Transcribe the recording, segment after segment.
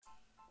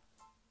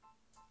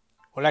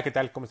Hola, ¿qué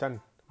tal? ¿Cómo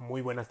están?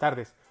 Muy buenas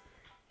tardes.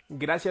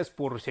 Gracias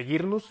por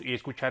seguirnos y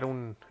escuchar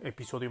un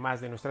episodio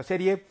más de nuestra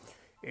serie.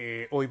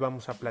 Hoy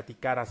vamos a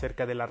platicar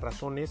acerca de las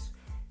razones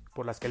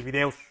por las que el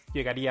video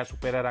llegaría a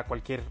superar a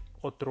cualquier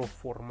otro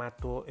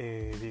formato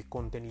de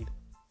contenido.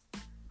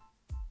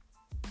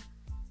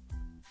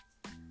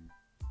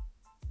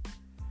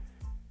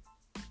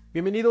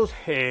 Bienvenidos,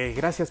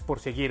 gracias por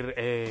seguir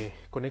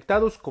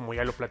conectados. Como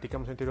ya lo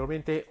platicamos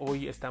anteriormente,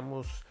 hoy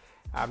estamos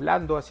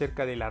hablando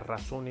acerca de las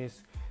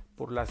razones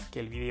por las que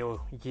el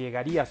video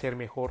llegaría a ser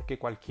mejor que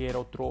cualquier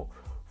otro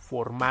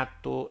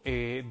formato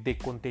de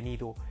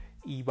contenido,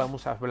 y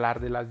vamos a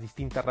hablar de las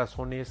distintas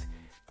razones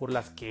por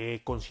las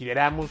que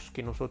consideramos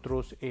que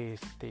nosotros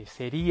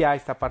sería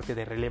esta parte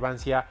de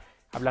relevancia,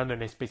 hablando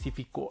en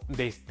específico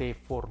de este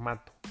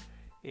formato.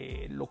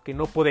 Lo que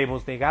no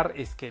podemos negar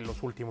es que en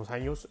los últimos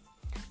años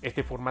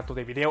este formato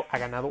de video ha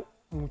ganado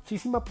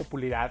muchísima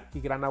popularidad y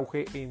gran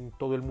auge en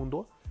todo el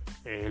mundo.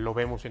 Lo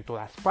vemos en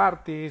todas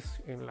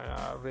partes, en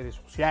las redes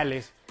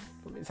sociales,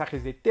 los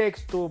mensajes de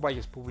texto,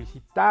 vallas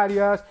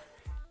publicitarias.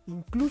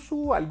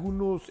 Incluso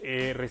algunos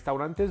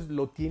restaurantes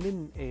lo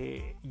tienen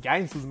ya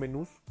en sus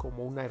menús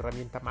como una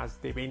herramienta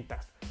más de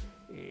ventas,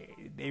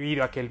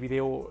 debido a que el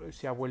video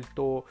se ha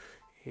vuelto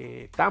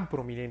tan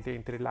prominente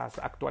entre las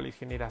actuales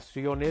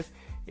generaciones.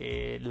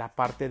 La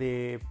parte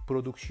de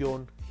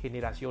producción,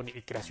 generación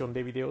y creación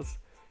de videos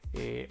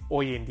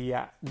hoy en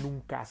día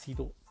nunca ha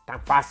sido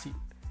tan fácil.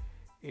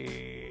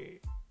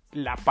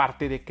 La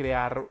parte de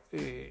crear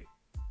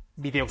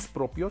videos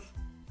propios,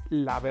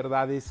 la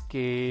verdad es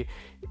que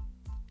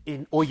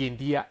hoy en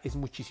día es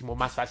muchísimo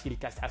más fácil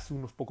que hasta hace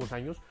unos pocos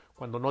años,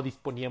 cuando no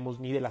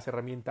disponíamos ni de las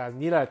herramientas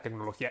ni de la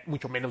tecnología,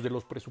 mucho menos de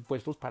los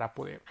presupuestos para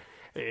poder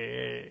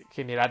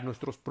generar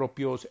nuestros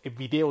propios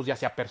videos, ya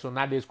sea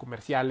personales,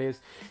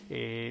 comerciales,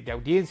 de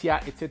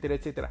audiencia, etcétera,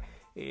 etcétera.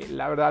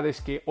 La verdad es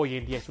que hoy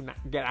en día es una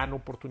gran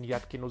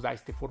oportunidad que nos da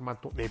este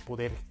formato de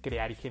poder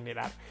crear y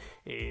generar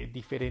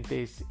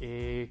diferentes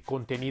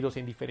contenidos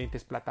en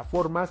diferentes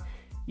plataformas,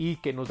 y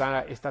que nos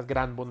da estas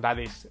gran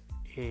bondades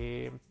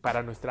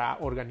para nuestra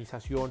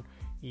organización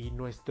y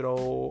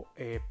nuestro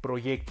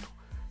proyecto.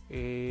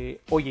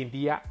 Hoy en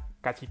día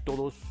casi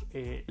todos,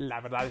 la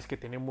verdad es que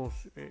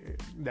tenemos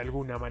de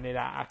alguna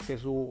manera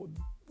acceso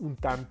un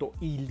tanto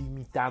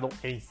ilimitado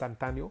e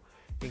instantáneo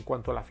en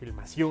cuanto a la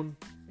filmación,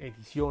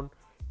 edición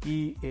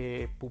y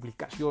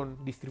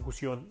publicación,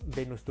 distribución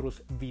de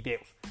nuestros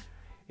videos.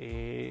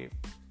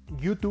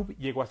 YouTube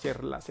llegó a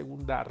ser la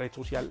segunda red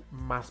social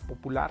más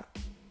popular.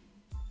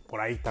 Por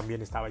ahí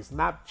también estaba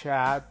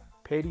Snapchat,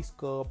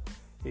 Periscope,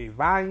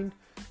 Vine,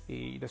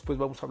 y después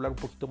vamos a hablar un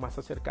poquito más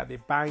acerca de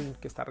Vine,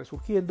 que está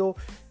resurgiendo.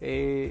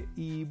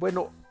 Y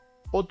bueno,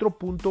 otro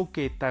punto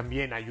que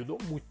también ayudó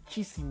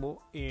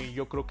muchísimo,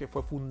 yo creo que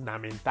fue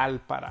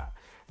fundamental para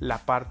la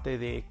parte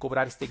de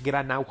cobrar este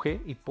gran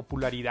auge y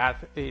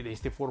popularidad de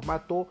este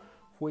formato,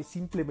 fue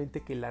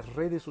simplemente que las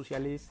redes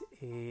sociales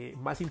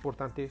más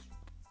importantes,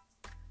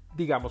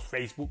 digamos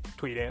Facebook,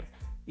 Twitter,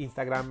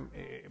 Instagram,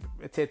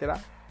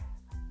 etcétera,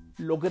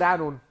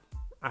 lograron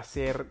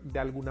hacer de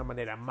alguna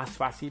manera más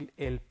fácil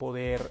el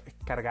poder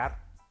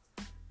cargar,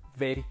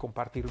 ver y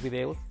compartir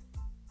videos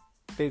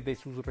desde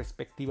sus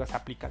respectivas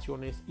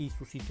aplicaciones y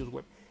sus sitios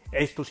web.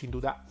 Esto sin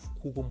duda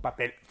jugó un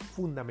papel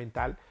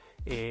fundamental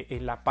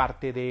en la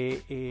parte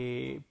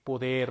de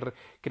poder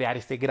crear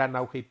este gran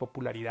auge y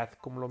popularidad,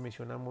 como lo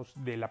mencionamos,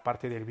 de la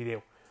parte del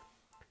video.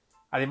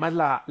 Además,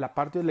 la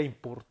parte de la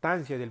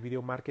importancia del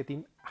video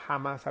marketing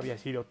jamás había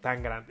sido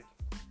tan grande.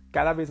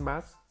 Cada vez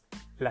más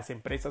las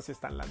empresas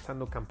están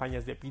lanzando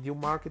campañas de video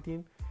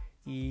marketing,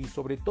 y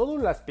sobre todo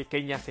las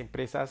pequeñas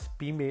empresas,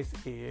 pymes,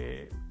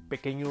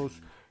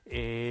 pequeños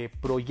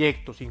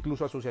proyectos,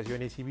 incluso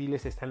asociaciones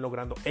civiles, están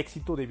logrando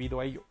éxito debido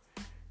a ello.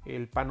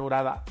 El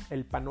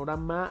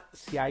panorama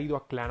se ha ido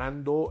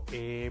aclarando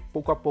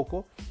poco a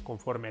poco,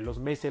 conforme los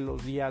meses,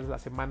 los días,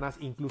 las semanas,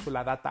 incluso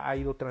la data ha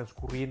ido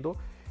transcurriendo,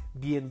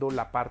 viendo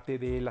la parte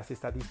de las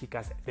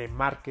estadísticas de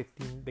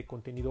marketing de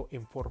contenido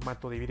en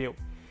formato de video.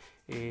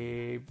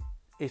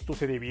 Esto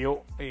se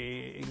debió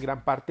en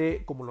gran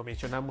parte, como lo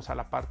mencionamos, a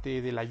la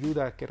parte de la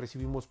ayuda que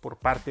recibimos por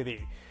parte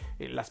de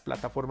las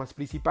plataformas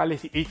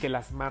principales, y que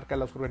las marcas,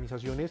 las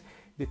organizaciones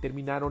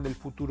determinaron el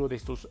futuro de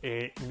estos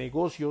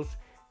negocios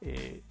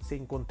se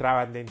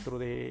encontraban dentro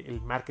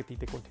del marketing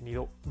de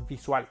contenido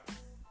visual.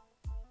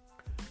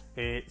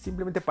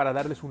 Simplemente para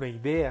darles una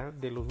idea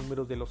de los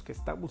números de los que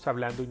estamos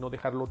hablando y no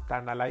dejarlo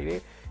tan al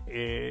aire,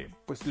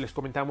 pues les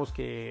comentamos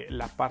que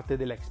la parte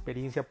de la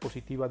experiencia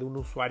positiva de un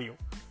usuario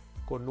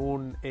con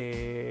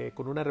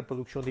una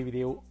reproducción de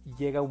video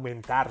llega a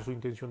aumentar su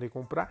intención de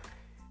compra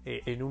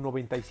en un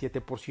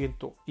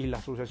 97%, y la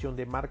asociación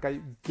de marca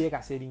llega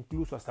a ser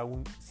incluso hasta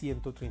un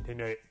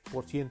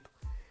 139%.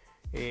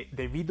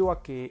 Debido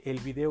a que el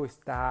video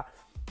está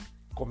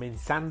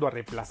comenzando a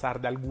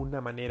reemplazar de alguna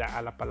manera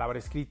a la palabra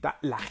escrita,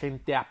 la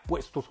gente ha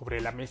puesto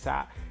sobre la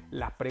mesa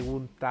la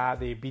pregunta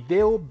de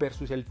video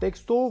versus el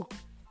texto,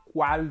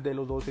 ¿cuál de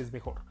los dos es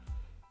mejor?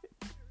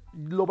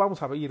 Lo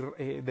vamos a ir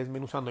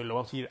desmenuzando y lo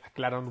vamos a ir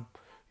aclarando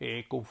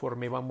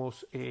conforme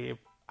vamos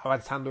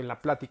avanzando en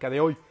la plática de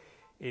hoy.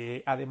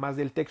 Además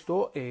del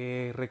texto,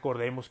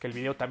 recordemos que el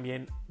video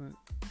también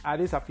ha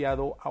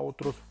desafiado a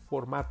otros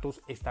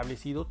formatos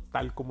establecidos,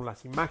 tal como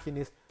las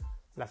imágenes,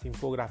 las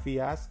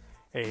infografías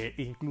e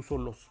incluso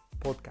los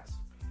podcasts.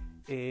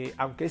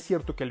 Aunque es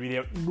cierto que el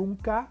video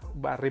nunca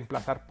va a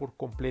reemplazar por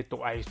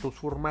completo a estos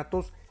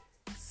formatos,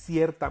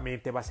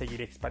 ciertamente va a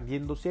seguir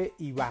expandiéndose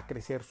y va a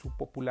crecer su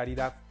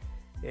popularidad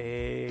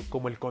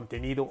como el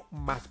contenido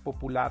más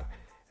popular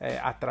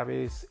a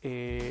través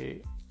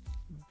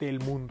del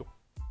mundo.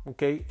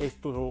 ¿Okay?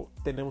 Esto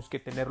tenemos que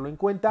tenerlo en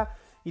cuenta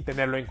y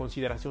tenerlo en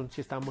consideración si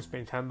estamos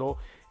pensando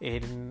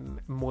en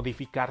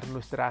modificar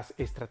nuestras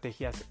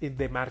estrategias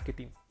de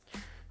marketing.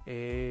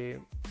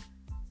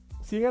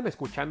 Sigan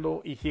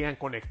escuchando y sigan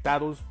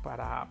conectados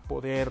para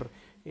poder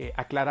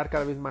aclarar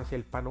cada vez más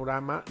el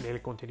panorama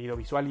del contenido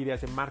visual,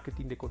 ideas de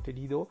marketing de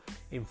contenido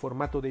en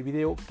formato de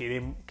video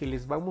que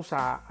les vamos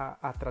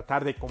a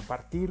tratar de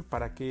compartir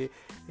para que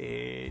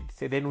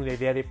se den una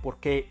idea de por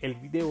qué el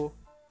video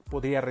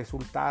podría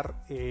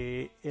resultar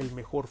el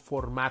mejor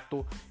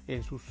formato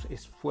en sus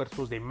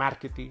esfuerzos de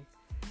marketing.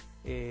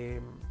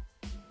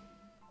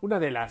 Una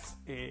de las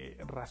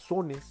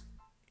razones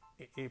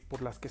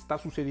por las que está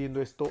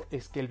sucediendo esto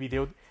es que el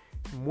video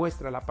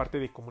muestra la parte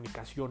de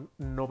comunicación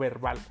no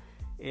verbal.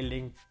 El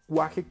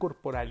lenguaje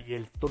corporal y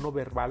el tono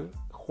verbal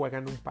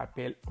juegan un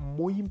papel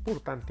muy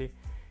importante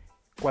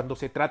cuando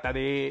se trata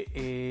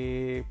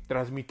de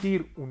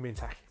transmitir un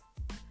mensaje.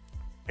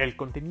 El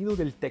contenido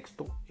del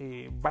texto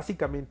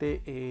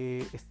básicamente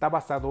está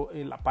basado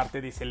en la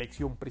parte de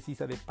selección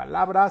precisa de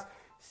palabras,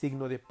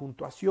 signo de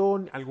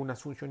puntuación,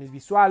 algunas funciones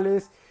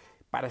visuales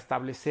para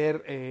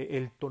establecer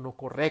el tono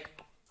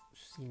correcto.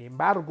 Sin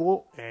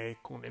embargo,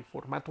 con el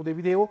formato de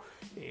video,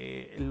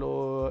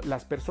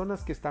 las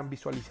personas que están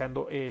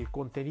visualizando el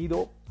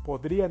contenido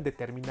pueden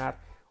determinar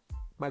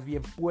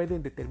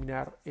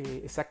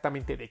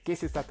exactamente de qué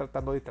se está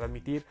tratando de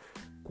transmitir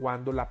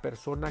cuando la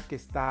persona que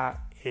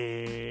está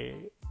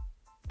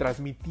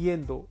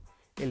transmitiendo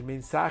el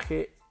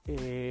mensaje,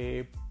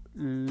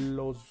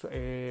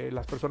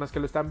 las personas que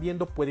lo están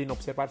viendo pueden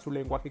observar su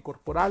lenguaje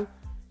corporal,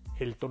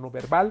 el tono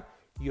verbal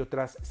y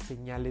otras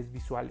señales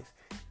visuales.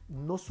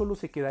 No solo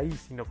se queda ahí,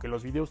 sino que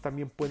los videos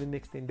también pueden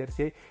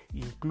extenderse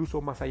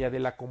incluso más allá de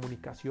la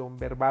comunicación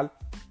verbal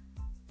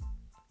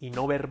y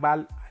no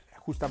verbal,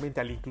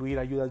 justamente al incluir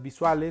ayudas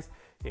visuales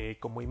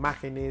como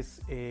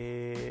imágenes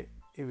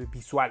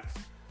visuales,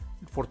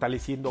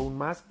 fortaleciendo aún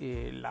más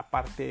la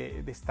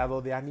parte de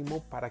estado de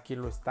ánimo para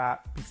quien lo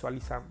está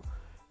visualizando.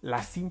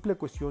 La simple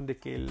cuestión de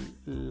que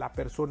la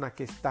persona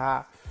que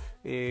está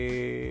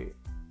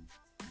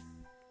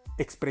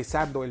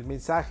expresando el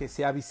mensaje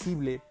sea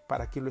visible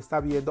para quien lo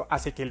está viendo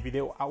hace que el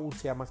video aún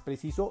sea más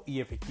preciso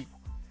y efectivo.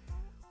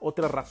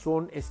 Otra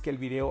razón es que el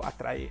video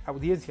atrae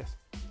audiencias.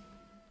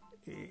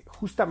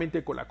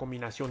 Justamente con la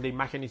combinación de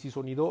imágenes y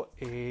sonido,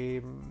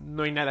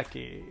 no hay nada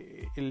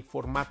que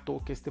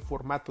este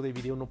formato de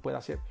video no pueda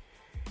hacer.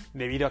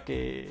 Debido a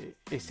que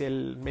es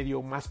el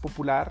medio más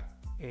popular,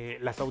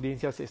 las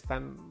audiencias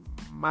están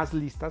más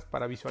listas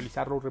para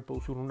visualizar o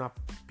reproducir una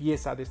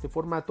pieza de este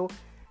formato,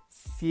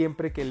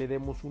 siempre que le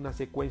demos una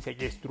secuencia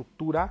y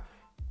estructura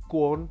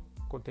con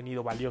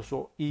contenido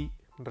valioso y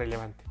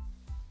relevante.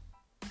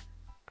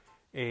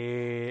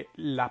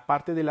 La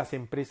parte de las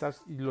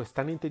empresas lo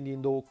están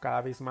entendiendo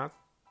cada vez más,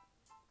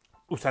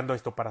 usando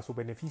esto para su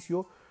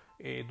beneficio.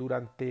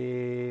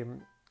 Durante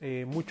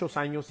muchos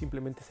años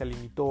simplemente se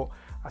limitó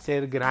a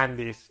hacer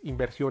grandes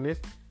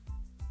inversiones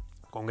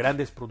con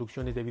grandes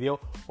producciones de video.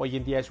 Hoy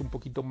en día es un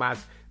poquito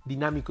más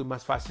dinámico y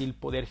más fácil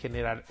poder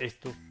generar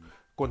estos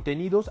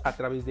contenidos a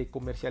través de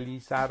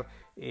comercializar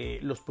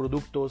los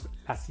productos,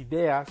 las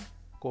ideas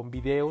con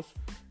videos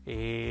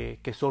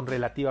que son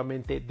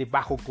relativamente de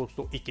bajo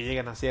costo y que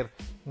llegan a ser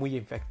muy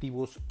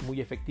efectivos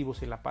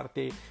en la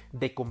parte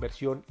de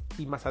conversión,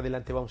 y más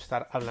adelante vamos a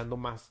estar hablando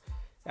más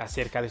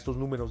acerca de estos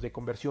números de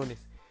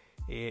conversiones.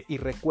 Y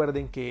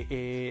recuerden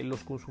que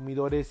los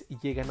consumidores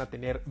llegan a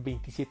tener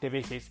 27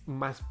 veces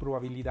más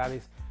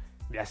probabilidades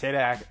de hacer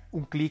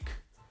un clic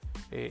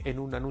en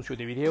un anuncio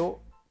de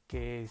video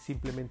que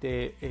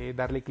simplemente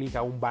darle clic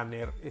a un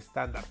banner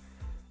estándar.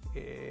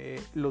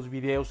 Los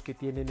videos que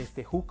tienen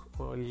este hook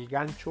o el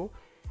gancho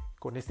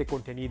con este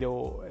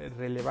contenido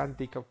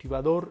relevante y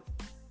cautivador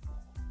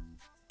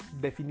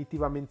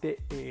definitivamente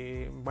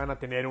van a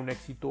tener un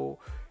éxito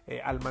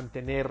al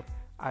mantener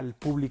al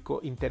público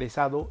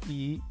interesado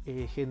y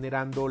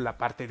generando la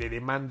parte de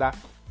demanda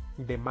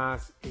de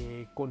más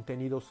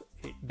contenidos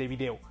de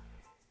video.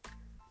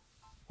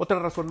 Otra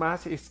razón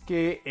más es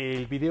que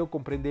el video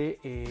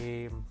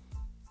comprende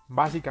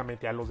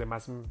básicamente a los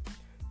demás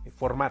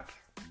formatos.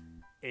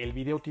 El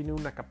video tiene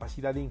una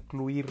capacidad de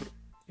incluir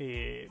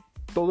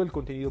todo el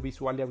contenido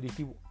visual y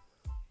auditivo.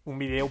 Un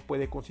video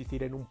puede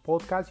consistir en un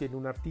podcast y en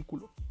un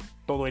artículo,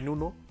 todo en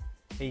uno,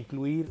 e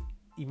incluir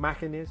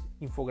imágenes,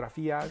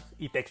 infografías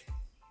y texto.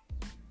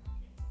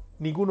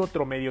 Ningún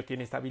otro medio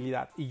tiene esta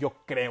habilidad, y yo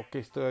creo que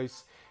esto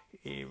es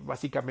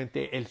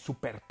básicamente el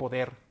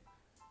superpoder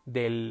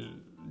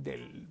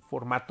del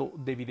formato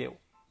de video.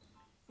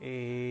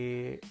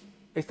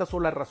 Esta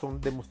sola razón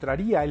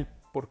demostraría el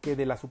porqué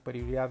de la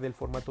superioridad del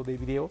formato de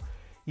video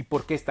y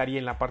por qué estaría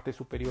en la parte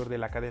superior de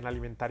la cadena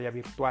alimentaria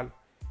virtual.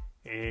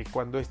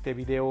 Cuando este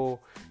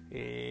video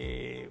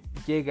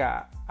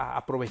llega a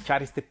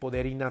aprovechar este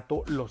poder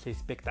innato, los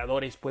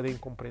espectadores pueden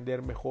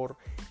comprender mejor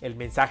el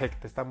mensaje que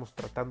te estamos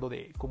tratando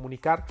de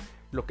comunicar,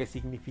 lo que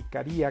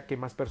significaría que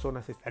más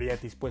personas estarían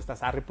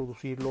dispuestas a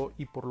reproducirlo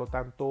y por lo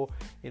tanto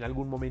en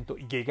algún momento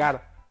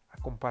llegar a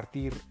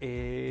compartir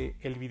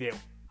el video.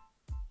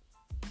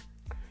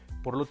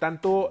 Por lo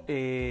tanto,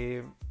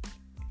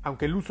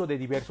 aunque el uso de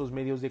diversos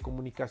medios de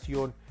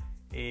comunicación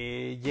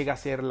llega a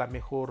ser la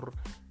mejor,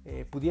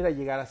 pudiera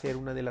llegar a ser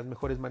una de las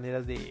mejores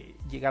maneras de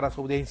llegar a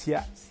su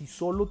audiencia, si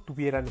solo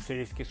tuvieran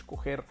ustedes que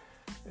escoger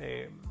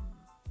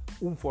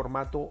un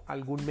formato,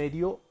 algún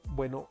medio,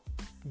 bueno,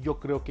 yo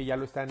creo que ya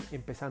lo están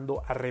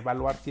empezando a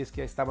reevaluar si es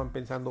que estaban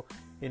pensando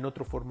en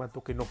otro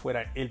formato que no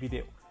fuera el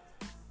video.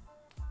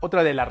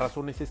 Otra de las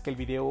razones es que el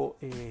video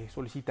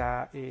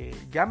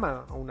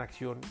llama a una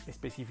acción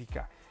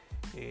específica.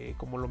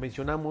 Como lo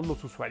mencionamos,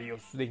 los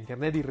usuarios de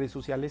internet y redes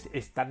sociales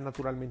están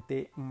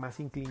naturalmente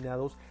más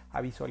inclinados a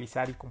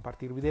visualizar y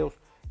compartir videos,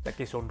 ya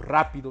que son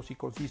rápidos y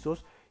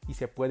concisos y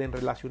se pueden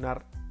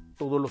relacionar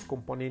todos los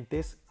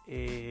componentes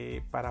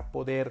para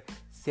poder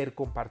ser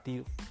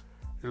compartidos.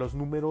 Los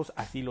números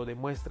así lo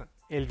demuestran.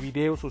 El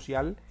video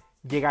social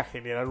llega a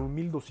generar un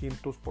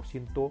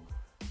 1200%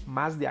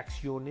 más de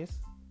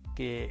acciones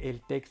que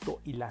el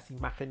texto y las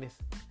imágenes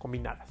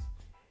combinadas.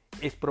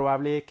 Es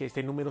probable que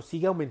este número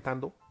siga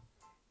aumentando,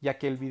 ya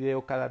que el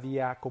video cada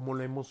día, como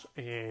lo hemos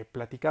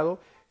platicado,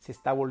 se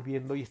está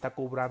volviendo y está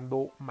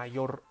cobrando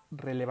mayor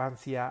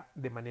relevancia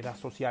de manera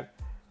social.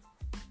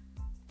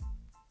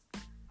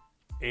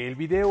 El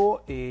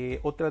video, en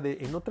otra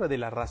de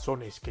las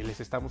razones que les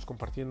estamos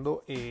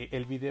compartiendo,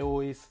 el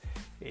video es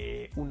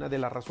una de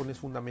las razones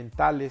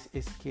fundamentales,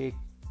 es que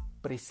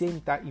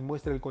presenta y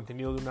muestra el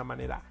contenido de una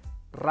manera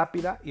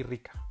rápida y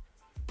rica.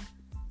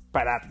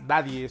 Para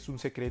nadie es un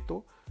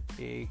secreto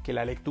que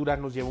la lectura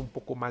nos lleva un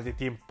poco más de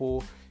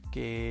tiempo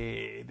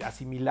que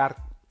asimilar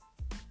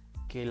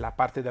que la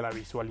parte de la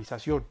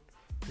visualización.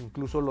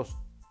 Incluso los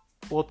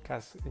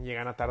podcasts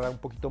llegan a tardar un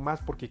poquito más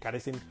porque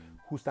carecen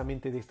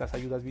justamente de estas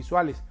ayudas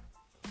visuales.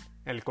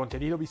 El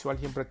contenido visual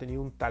siempre ha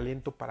tenido un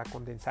talento para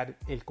condensar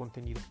el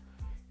contenido.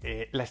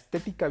 La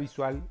estética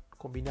visual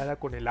combinada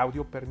con el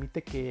audio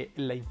permite que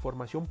la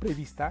información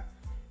prevista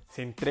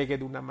se entregue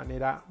de una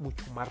manera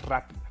mucho más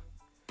rápida.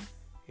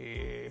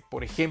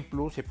 Por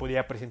ejemplo, se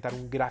podría presentar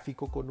un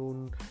gráfico con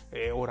un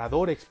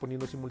orador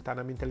exponiendo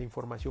simultáneamente la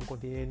información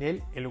contenida en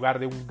él, en lugar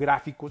de un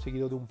gráfico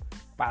seguido de un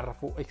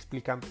párrafo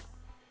explicándolo.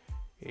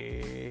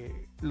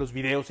 Los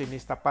videos en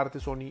esta parte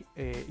son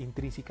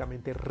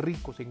intrínsecamente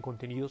ricos en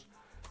contenidos,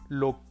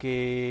 lo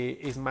que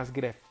es más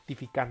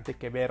gratificante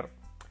que ver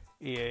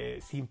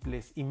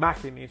simples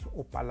imágenes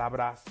o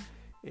palabras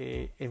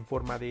en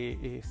forma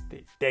de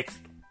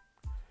texto.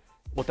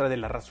 Otra de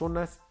las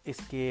razones es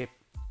que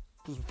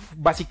pues,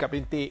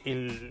 básicamente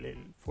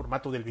el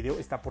formato del video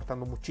está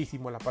aportando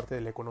muchísimo a la parte de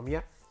la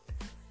economía.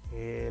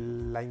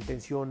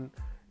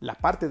 La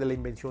parte de la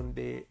invención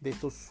de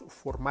estos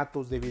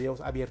formatos de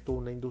videos ha abierto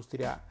una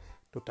industria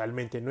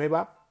totalmente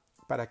nueva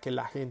para que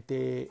la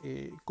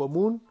gente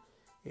común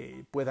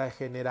pueda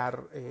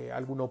generar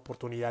alguna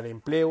oportunidad de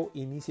empleo,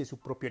 inicie su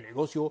propio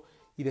negocio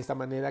y de esta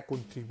manera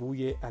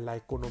contribuye a la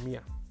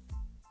economía.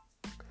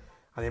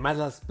 Además,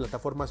 las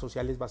plataformas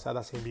sociales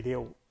basadas en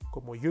video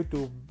como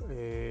YouTube,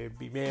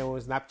 Vimeo,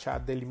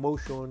 Snapchat,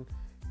 Dailymotion,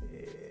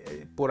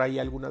 por ahí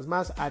algunas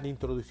más, han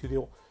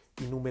introducido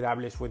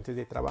innumerables fuentes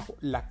de trabajo.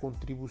 La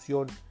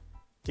contribución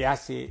que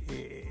hace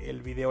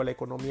el video a la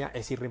economía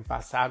es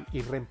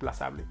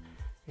irreemplazable.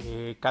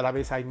 Cada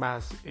vez hay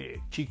más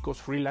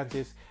chicos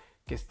freelancers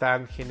que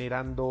están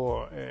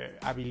generando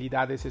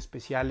habilidades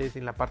especiales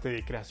en la parte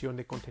de creación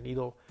de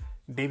contenido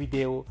de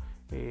video,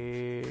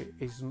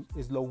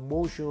 slow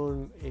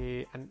motion,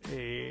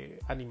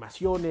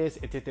 animaciones,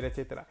 etcétera,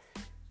 etcétera.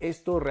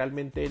 Esto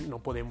realmente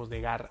no podemos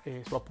negar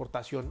su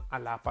aportación a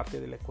la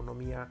parte de la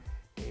economía,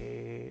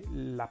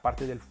 la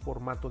parte del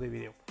formato de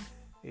video.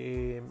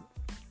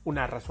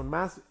 Una razón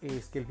más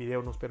es que el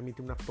video nos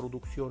permite una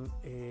producción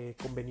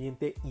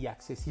conveniente y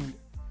accesible.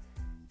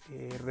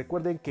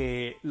 Recuerden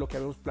que lo que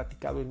habíamos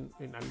platicado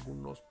en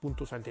algunos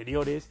puntos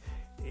anteriores,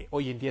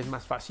 hoy en día es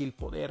más fácil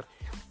poder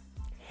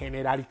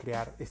generar y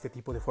crear este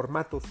tipo de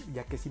formatos,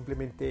 ya que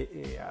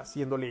simplemente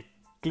haciéndole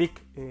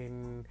clic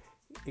en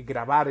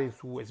grabar en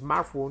su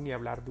smartphone y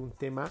hablar de un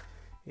tema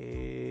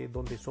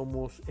donde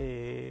somos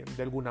de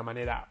alguna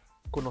manera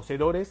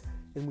conocedores,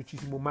 es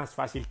muchísimo más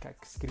fácil que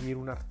escribir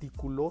un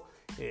artículo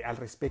al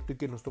respecto y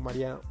que nos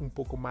tomaría un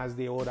poco más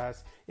de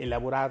horas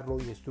elaborarlo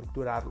y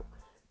estructurarlo.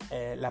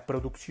 La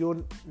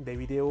producción de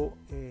video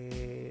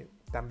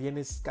también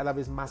es cada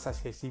vez más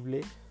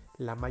accesible.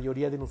 La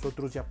mayoría de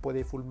nosotros ya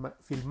puede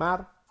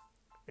filmar,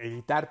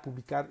 editar,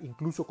 publicar,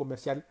 incluso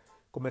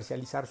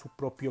comercializar su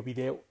propio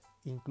video,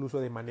 incluso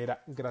de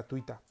manera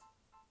gratuita.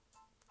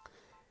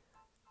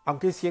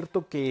 Aunque es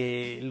cierto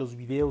que los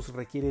videos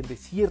requieren de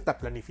cierta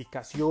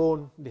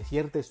planificación, de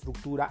cierta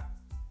estructura,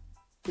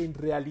 en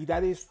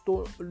realidad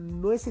esto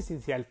no es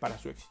esencial para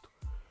su éxito.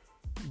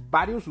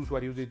 Varios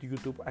usuarios de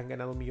YouTube han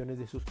ganado millones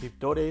de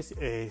suscriptores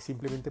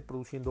simplemente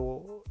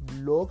produciendo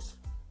vlogs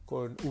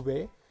con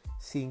V,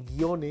 sin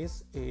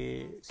guiones,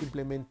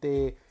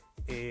 simplemente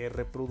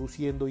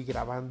reproduciendo y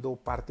grabando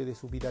parte de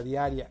su vida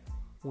diaria.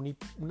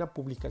 Una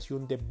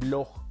publicación de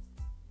blog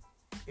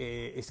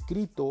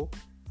escrito,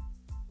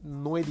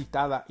 no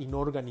editada y no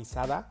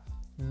organizada,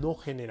 no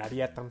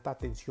generaría tanta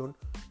atención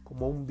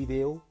como un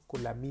video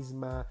con la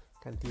misma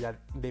cantidad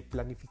de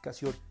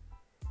planificación.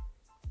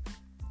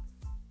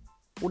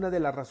 Una de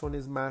las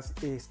razones más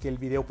es que el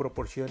video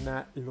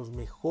proporciona los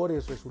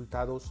mejores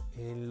resultados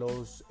en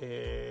los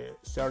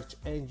search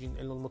engine,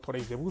 en los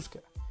motores de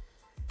búsqueda,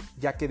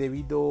 ya que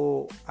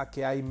debido a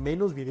que hay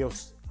menos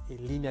videos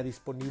en línea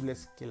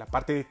disponibles que la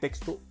parte de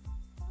texto,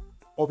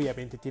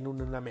 obviamente tiene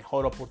una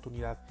mejor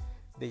oportunidad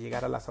de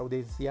llegar a las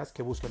audiencias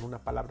que buscan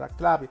una palabra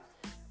clave.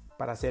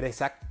 Para ser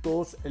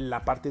exactos,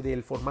 la parte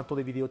del formato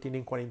de video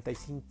tiene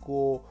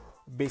 45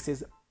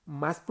 veces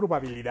más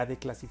probabilidad de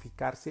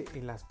clasificarse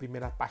en las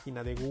primeras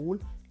páginas de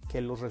Google que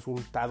los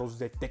resultados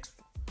de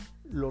texto.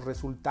 Los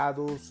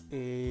resultados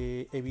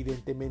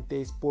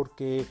evidentemente es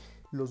porque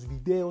los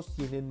videos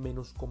tienen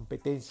menos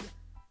competencia.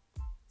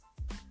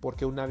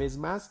 Porque una vez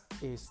más,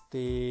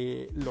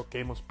 lo que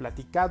hemos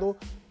platicado,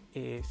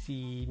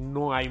 si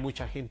no hay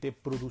mucha gente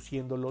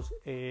produciéndolos,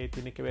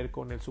 tiene que ver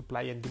con el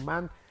supply and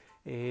demand.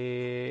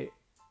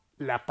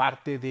 La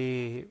parte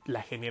de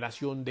la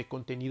generación de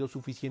contenido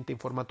suficiente en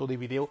formato de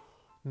video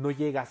no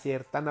llega a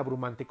ser tan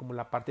abrumante como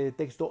la parte de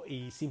texto,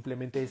 y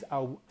simplemente es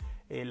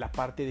la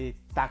parte de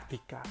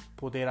táctica,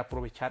 poder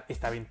aprovechar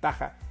esta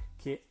ventaja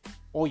que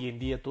hoy en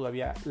día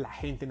todavía la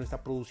gente no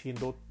está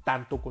produciendo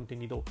tanto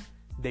contenido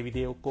de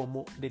video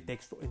como de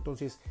texto.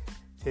 Entonces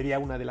sería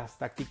una de las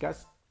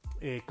tácticas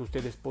que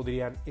ustedes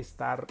podrían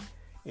estar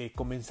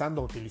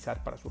comenzando a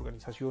utilizar para su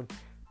organización,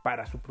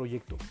 para su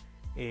proyecto.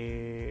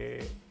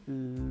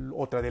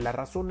 Otra de las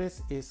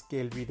razones es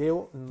que el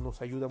video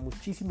nos ayuda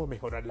muchísimo a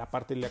mejorar la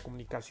parte de la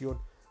comunicación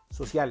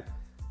social.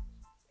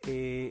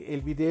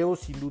 El video,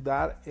 sin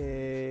dudar,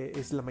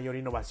 es la mayor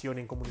innovación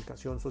en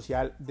comunicación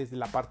social desde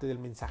la parte del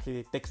mensaje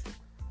de texto.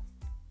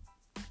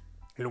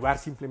 En lugar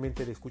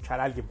simplemente de escuchar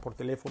a alguien por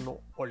teléfono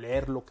o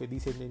leer lo que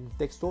dicen en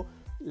texto,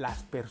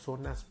 las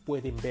personas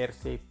pueden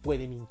verse,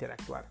 pueden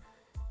interactuar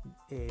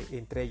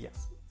entre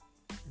ellas.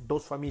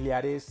 Dos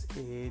familiares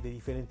de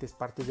diferentes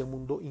partes del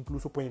mundo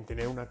incluso pueden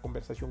tener una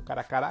conversación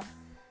cara a cara,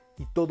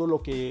 y todo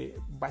lo que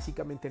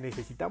básicamente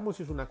necesitamos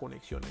es una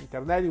conexión a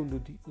internet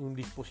y un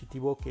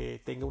dispositivo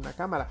que tenga una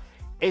cámara.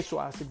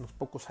 Eso hace unos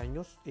pocos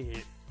años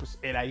pues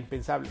era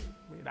impensable,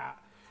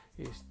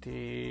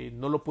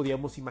 no lo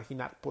podíamos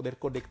imaginar, poder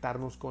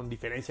conectarnos con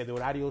diferencia de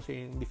horarios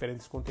en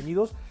diferentes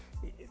contenidos.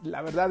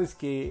 La verdad es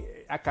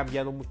que ha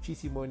cambiado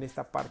muchísimo en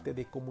esta parte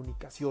de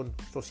comunicación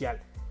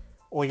social.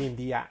 Hoy en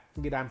día,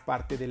 gran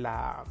parte de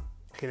la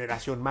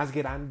generación más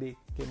grande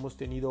que hemos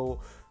tenido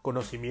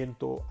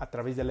conocimiento a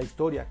través de la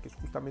historia, que es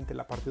justamente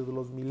la parte de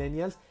los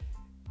millennials,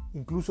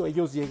 incluso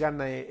ellos llegan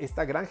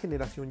esta gran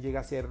generación llega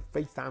a hacer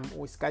FaceTime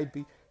o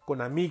Skype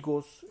con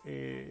amigos,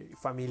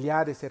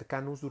 familiares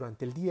cercanos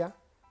durante el día,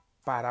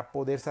 para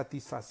poder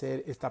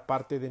satisfacer esta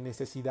parte de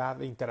necesidad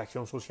de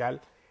interacción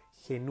social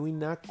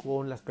genuina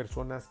con las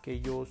personas que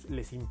ellos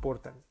les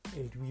importan.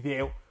 El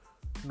video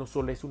no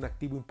solo es un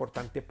activo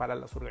importante para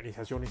las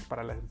organizaciones,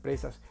 para las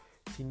empresas,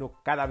 sino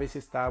cada vez se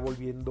está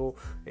volviendo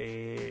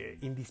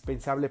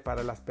indispensable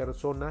para las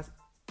personas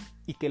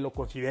y que lo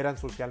consideran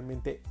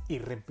socialmente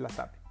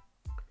irreemplazable.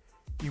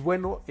 Y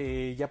bueno,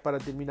 ya para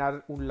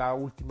terminar, la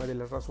última de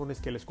las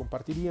razones que les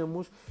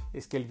compartiríamos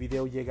es que el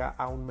video llega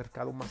a un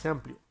mercado más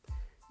amplio.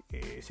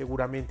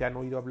 Seguramente han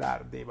oído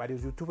hablar de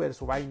varios youtubers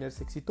o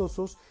viners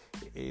exitosos,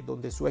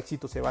 donde su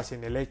éxito se basa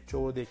en el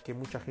hecho de que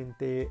mucha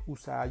gente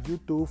usa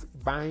YouTube,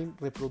 Vine,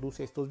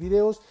 reproduce estos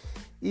videos,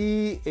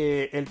 y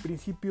el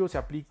principio se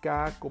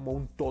aplica como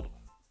un todo.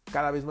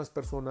 Cada vez más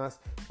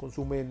personas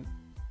consumen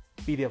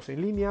videos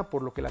en línea,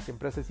 por lo que las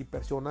empresas y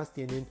personas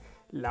tienen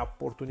la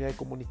oportunidad de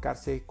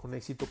comunicarse con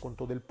éxito con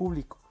todo el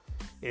público.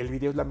 El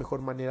video es la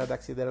mejor manera de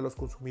acceder a los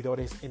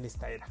consumidores en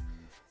esta era.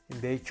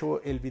 De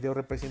hecho, el video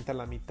representa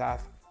la mitad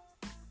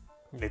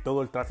de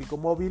todo el tráfico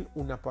móvil.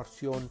 Una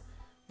porción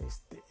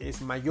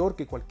es mayor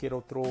que cualquier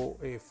otro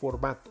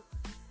formato.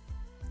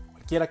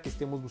 Cualquiera que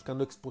estemos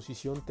buscando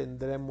exposición,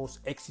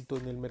 tendremos éxito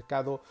en el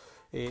mercado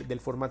del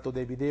formato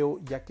de video,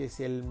 ya que es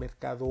el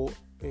mercado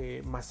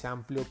más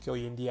amplio que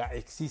hoy en día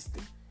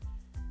existe.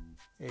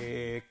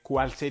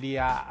 ¿Cuál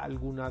sería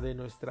alguna de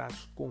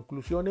nuestras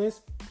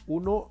conclusiones?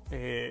 Uno,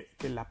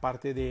 que la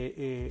parte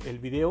de el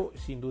video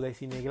sin duda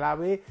es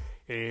innegable,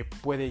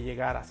 puede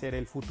llegar a ser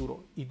el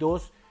futuro. Y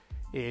dos,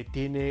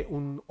 tiene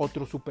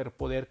otro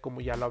superpoder,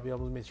 como ya lo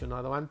habíamos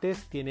mencionado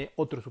antes, tiene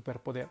otro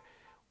superpoder: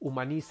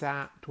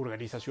 humaniza tu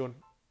organización,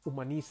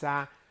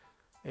 humaniza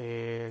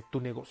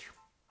tu negocio.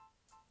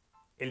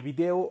 El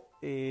video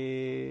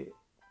es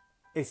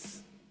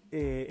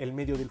el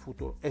medio del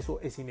futuro. Eso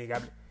es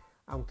innegable.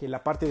 Aunque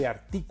la parte de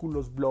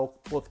artículos,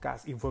 blog,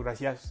 podcast,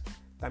 infografías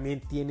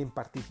también tienen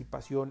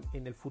participación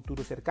en el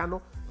futuro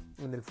cercano,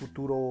 en el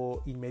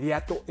futuro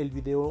inmediato, el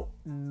video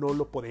no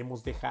lo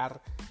podemos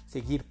dejar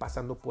seguir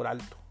pasando por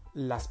alto.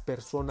 Las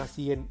personas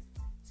siguen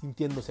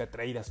sintiéndose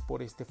atraídas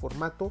por este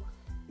formato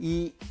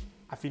y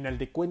a final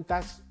de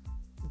cuentas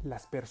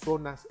las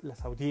personas,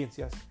 las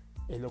audiencias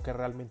es lo que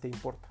realmente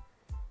importa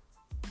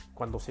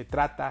cuando se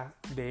trata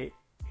de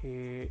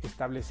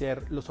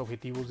establecer los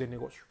objetivos de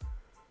negocio.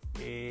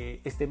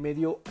 Este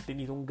medio ha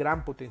tenido un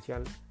gran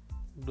potencial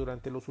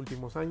durante los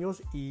últimos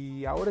años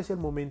y ahora es el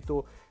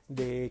momento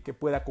de que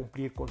pueda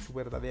cumplir con su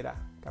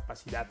verdadera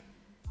capacidad.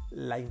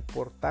 La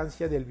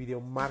importancia del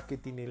video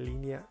marketing en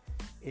línea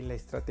en la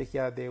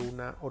estrategia de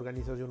una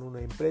organización,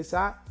 una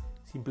empresa,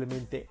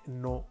 simplemente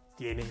no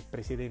tiene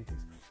precedentes.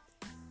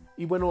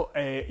 Y bueno,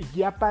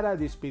 ya para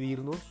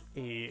despedirnos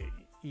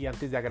y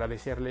antes de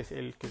agradecerles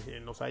el que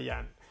nos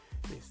hayan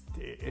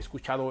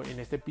escuchado en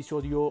este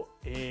episodio,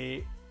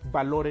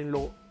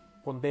 valórenlo,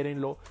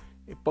 pondérenlo,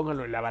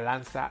 pónganlo en la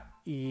balanza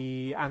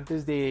y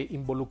antes de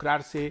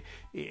involucrarse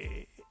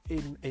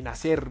en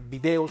hacer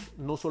videos,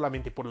 no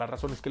solamente por las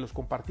razones que los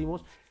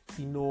compartimos,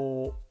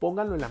 sino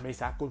pónganlo en la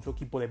mesa con su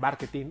equipo de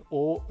marketing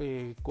o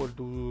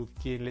con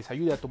quien les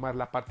ayude a tomar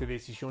la parte de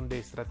decisión de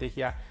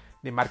estrategia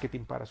de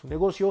marketing para su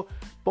negocio.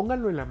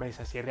 Pónganlo en la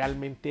mesa si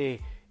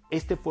realmente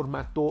este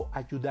formato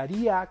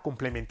ayudaría,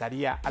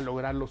 complementaría a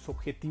lograr los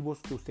objetivos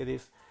que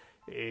ustedes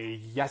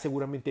ya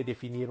seguramente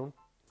definieron,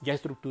 ya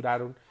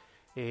estructuraron.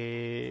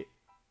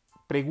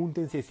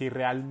 Pregúntense si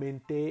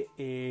realmente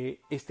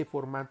este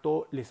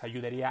formato les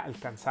ayudaría a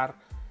alcanzar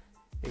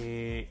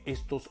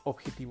estos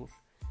objetivos.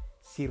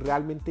 Si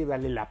realmente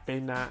vale la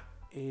pena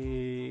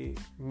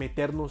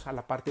meternos a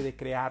la parte de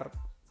crear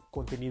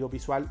contenido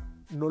visual,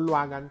 no lo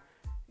hagan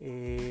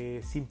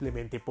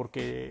simplemente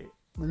porque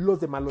los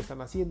demás lo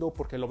están haciendo,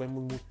 porque lo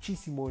vemos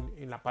muchísimo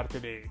en la parte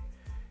de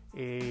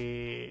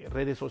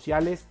redes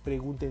sociales.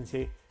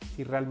 Pregúntense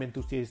si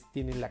realmente ustedes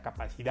tienen la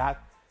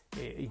capacidad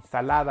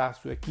instalada,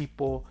 su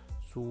equipo,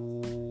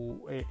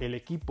 el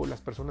equipo,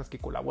 las personas que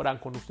colaboran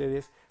con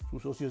ustedes,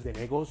 sus socios de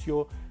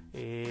negocio,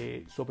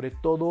 sobre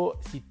todo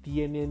si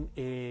tienen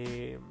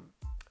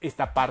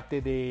esta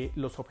parte de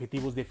los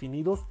objetivos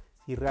definidos,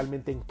 si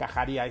realmente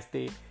encajaría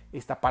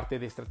esta parte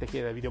de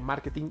estrategia de video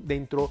marketing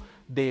dentro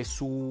de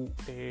su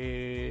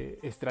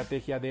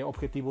estrategia de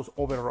objetivos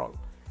overall.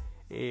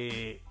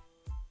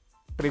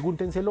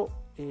 Pregúntenselo,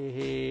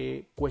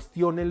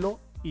 cuestiónenlo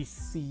y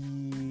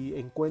si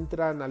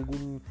encuentran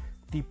algún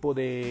tipo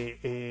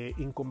de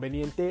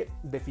inconveniente,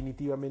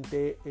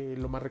 definitivamente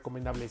lo más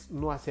recomendable es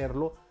no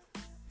hacerlo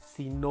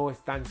si no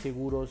están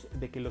seguros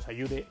de que los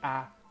ayude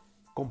a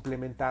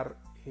complementar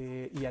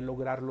y a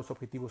lograr los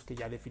objetivos que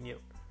ya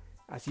definieron.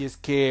 Así es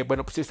que,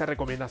 bueno, pues esta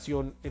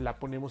recomendación la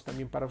ponemos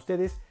también para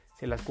ustedes,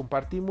 se las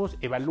compartimos,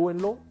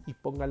 evalúenlo y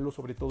pónganlo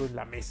sobre todo en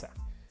la mesa.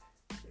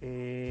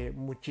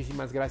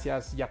 Muchísimas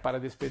gracias. Ya para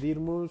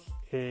despedirnos,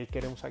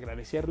 queremos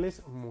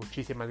agradecerles.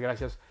 Muchísimas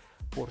gracias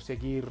por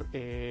seguir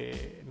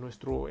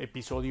nuestro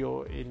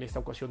episodio en esta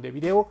ocasión de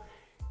video.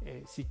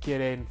 Si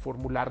quieren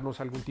formularnos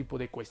algún tipo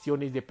de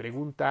cuestiones, de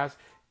preguntas,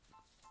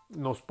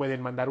 nos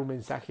pueden mandar un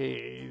mensaje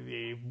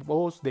de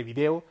voz, de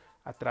video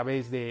a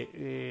través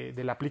de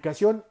la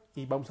aplicación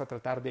y vamos a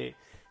tratar de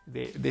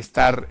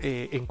estar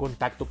en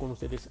contacto con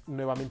ustedes.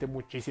 Nuevamente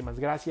muchísimas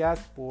gracias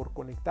por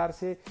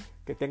conectarse,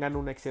 que tengan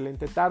una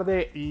excelente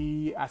tarde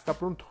y hasta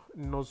pronto.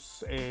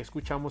 Nos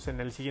escuchamos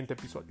en el siguiente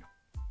episodio.